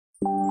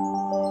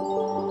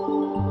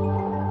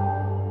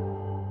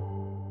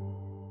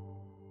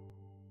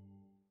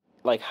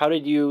like, how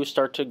did you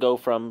start to go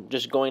from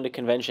just going to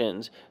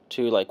conventions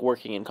to, like,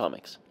 working in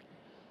comics?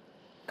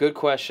 Good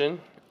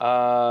question.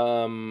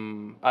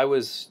 I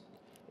was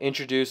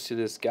introduced to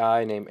this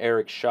guy named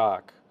Eric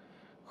Schock,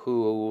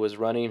 who was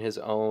running his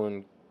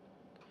own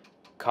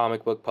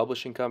comic book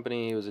publishing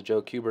company. He was a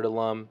Joe Kubert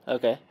alum.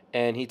 Okay.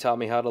 And he taught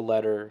me how to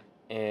letter,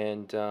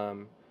 and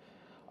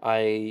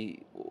I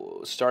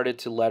started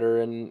to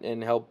letter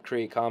and help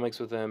create comics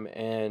with him.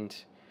 And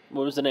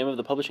What was the name of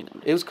the publishing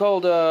company? it was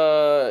called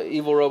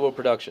Evil Robo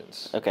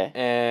Productions. Okay.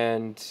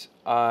 And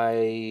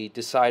I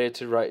decided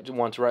to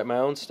want to write my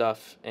own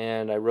stuff,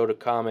 and I wrote a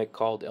comic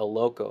called El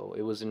Loco.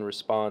 It was in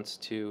response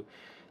to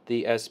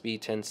the SB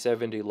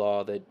 1070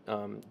 law that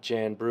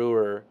Jan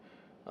Brewer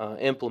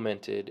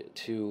implemented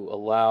to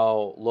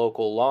allow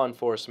local law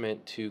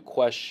enforcement to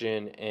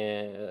question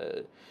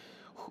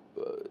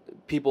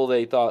people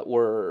they thought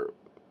were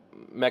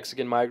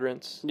Mexican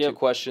migrants, to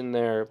question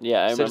their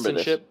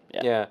citizenship.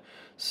 Yeah.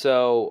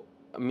 So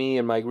me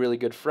and my really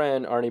good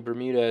friend Arnie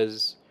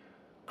Bermudez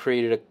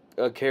created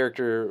a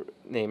character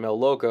named El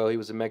Loco. He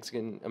was a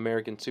Mexican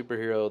American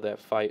superhero that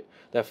fought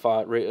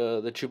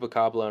the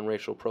Chupacabra on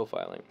racial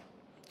profiling.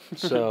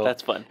 So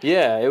that's fun.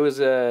 Yeah,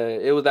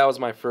 that was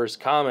my first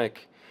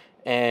comic,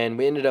 and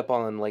we ended up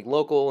on like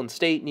local and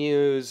state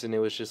news, and it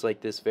was just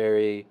like this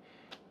very,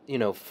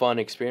 fun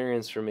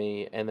experience for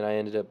me. And then I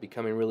ended up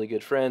becoming really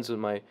good friends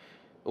with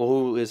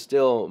who is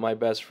still my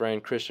best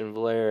friend, Christian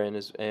Valer, and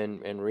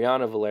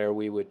Rihanna Valer.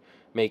 We would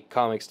make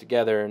comics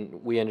together,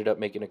 and we ended up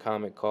making a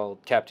comic called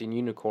Captain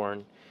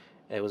Unicorn.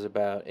 It was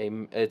about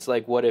it's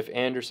like what if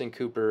Anderson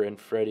Cooper and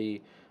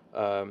Freddie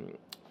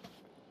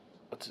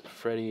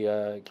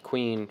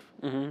Queen.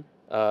 Mm-hmm.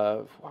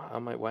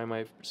 Why am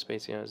I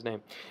spacing on his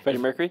name? Freddie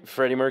Mercury?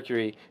 Freddie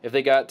Mercury. If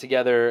they got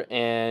together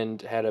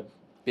and had a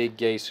big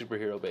gay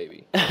superhero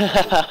baby.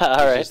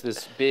 All right. Just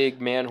this big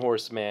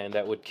man-horse man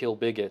that would kill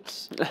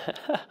bigots.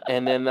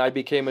 And then I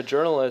became a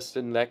journalist,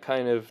 and that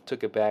kind of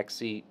took a back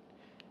seat.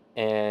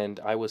 And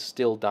I was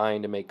still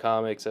dying to make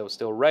comics. I was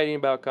still writing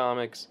about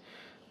comics.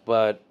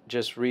 But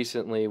just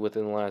recently,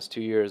 within the last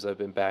 2 years, I've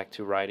been back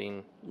to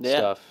writing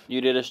stuff. You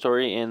did a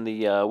story in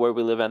the Where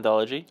We Live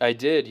anthology? I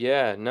did,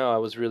 yeah. No, I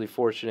was really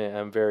fortunate.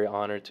 I'm very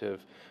honored to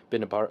have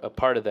been a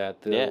part of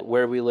that. The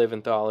Where We Live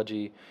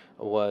anthology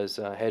was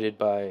headed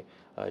by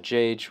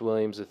J.H.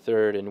 Williams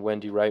III and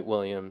Wendy Wright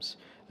Williams.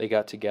 They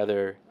got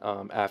together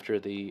after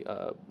the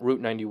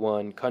Route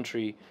 91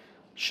 country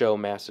show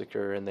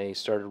massacre, and they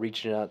started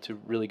reaching out to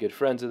really good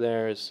friends of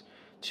theirs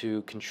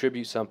to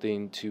contribute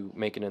something to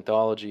make an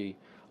anthology,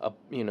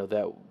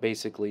 that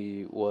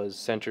basically was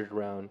centered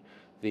around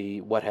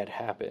what had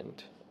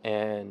happened.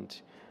 And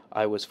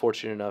I was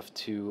fortunate enough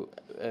to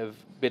have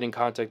been in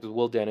contact with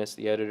Will Dennis,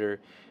 the editor,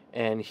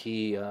 and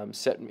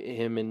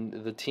him and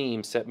the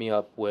team set me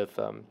up with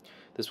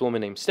this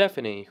woman named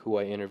Stephanie, who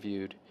I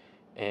interviewed,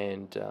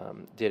 and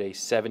did a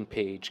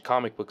 7-page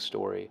comic book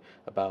story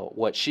about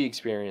what she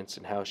experienced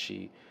and how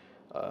she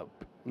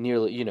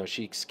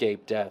she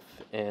escaped death.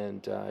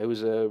 And it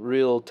was a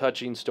real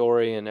touching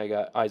story, and I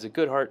got Isaac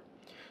Goodhart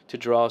to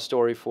draw a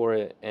story for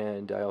it,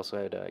 and I also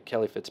had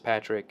Kelly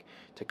Fitzpatrick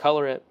to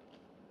color it,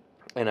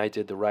 and I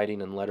did the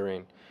writing and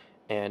lettering,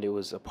 and it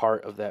was a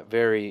part of that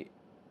very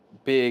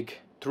big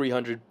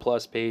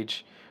 300-plus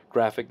page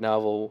graphic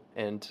novel,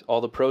 and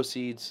all the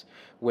proceeds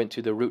went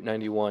to the Route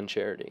 91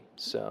 charity.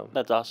 So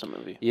that's awesome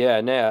movie. Yeah,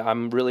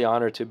 I'm really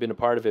honored to have been a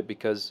part of it,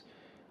 because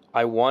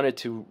I wanted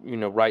to,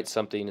 write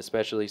something,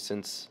 especially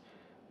since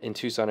in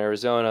Tucson,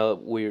 Arizona,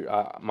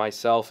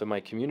 myself and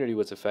my community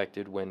was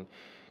affected when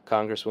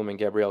Congresswoman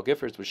Gabrielle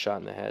Giffords was shot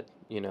in the head.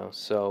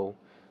 So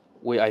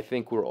I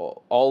think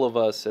all of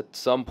us at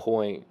some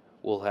point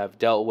will have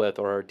dealt with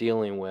or are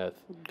dealing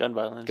with gun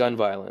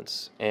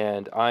violence.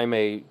 And I'm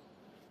a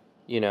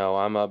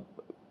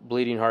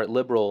bleeding heart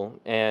liberal,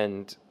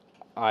 and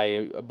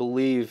I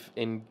believe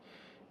in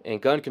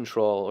gun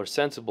control, or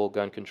sensible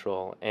gun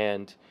control.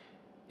 And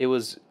it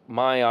was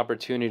my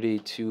opportunity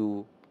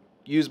to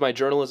use my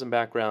journalism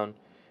background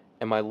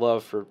and my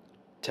love for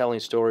telling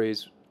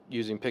stories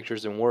using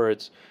pictures and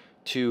words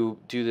to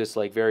do this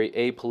like very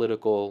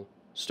apolitical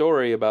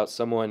story about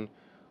someone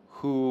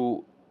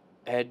who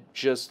had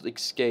just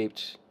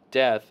escaped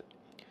death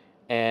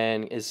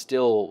and is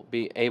still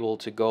be able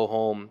to go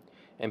home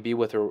and be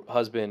with her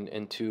husband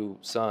and 2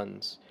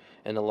 sons.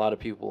 And a lot of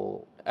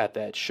people at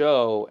that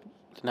show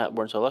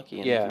weren't so lucky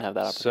and didn't have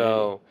that opportunity.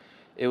 So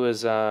it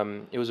was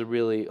a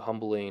really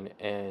humbling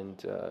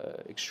and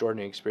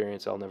extraordinary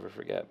experience I'll never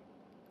forget.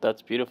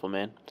 That's beautiful,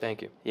 man.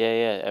 Thank you.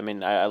 Yeah. I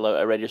mean,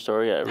 I read your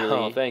story.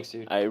 Oh, thanks,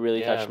 dude. It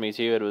really touched me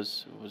too.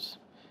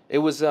 It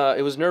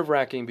was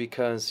nerve-wracking,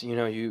 because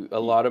a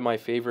lot of my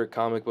favorite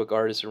comic book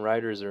artists and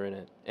writers are in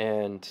it,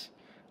 and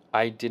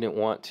I didn't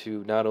want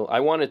to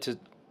I wanted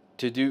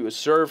to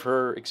serve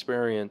her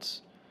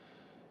experience,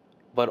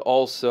 but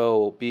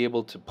also be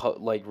able to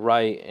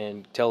write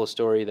and tell a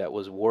story that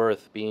was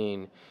worth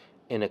being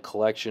in a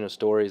collection of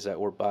stories that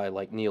were by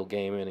like Neil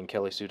Gaiman and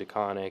Kelly Sue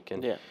DeConnick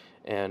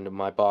and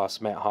my boss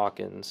Matt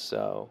Hawkins.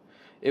 So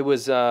it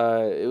was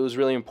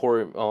really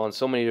important on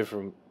so many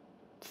different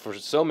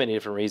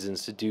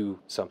reasons to do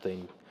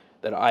something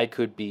that I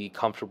could be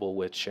comfortable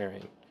with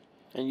sharing.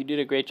 And you did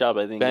a great job,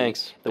 I think.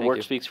 Thanks. The Thank work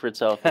you. speaks for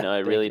itself. You know,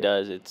 it really you.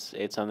 does. It's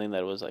something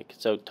that was like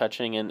so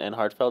touching and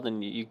heartfelt,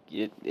 and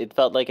it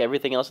felt like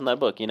everything else in that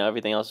book. You know,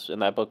 everything else in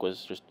that book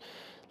was just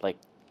like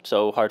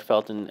so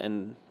heartfelt,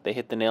 and they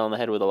hit the nail on the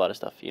head with a lot of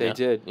stuff. You know? They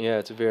did. Yeah,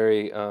 it's a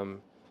very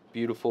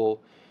beautiful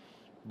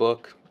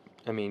book.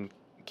 I mean,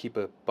 keep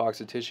a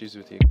box of tissues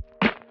with you.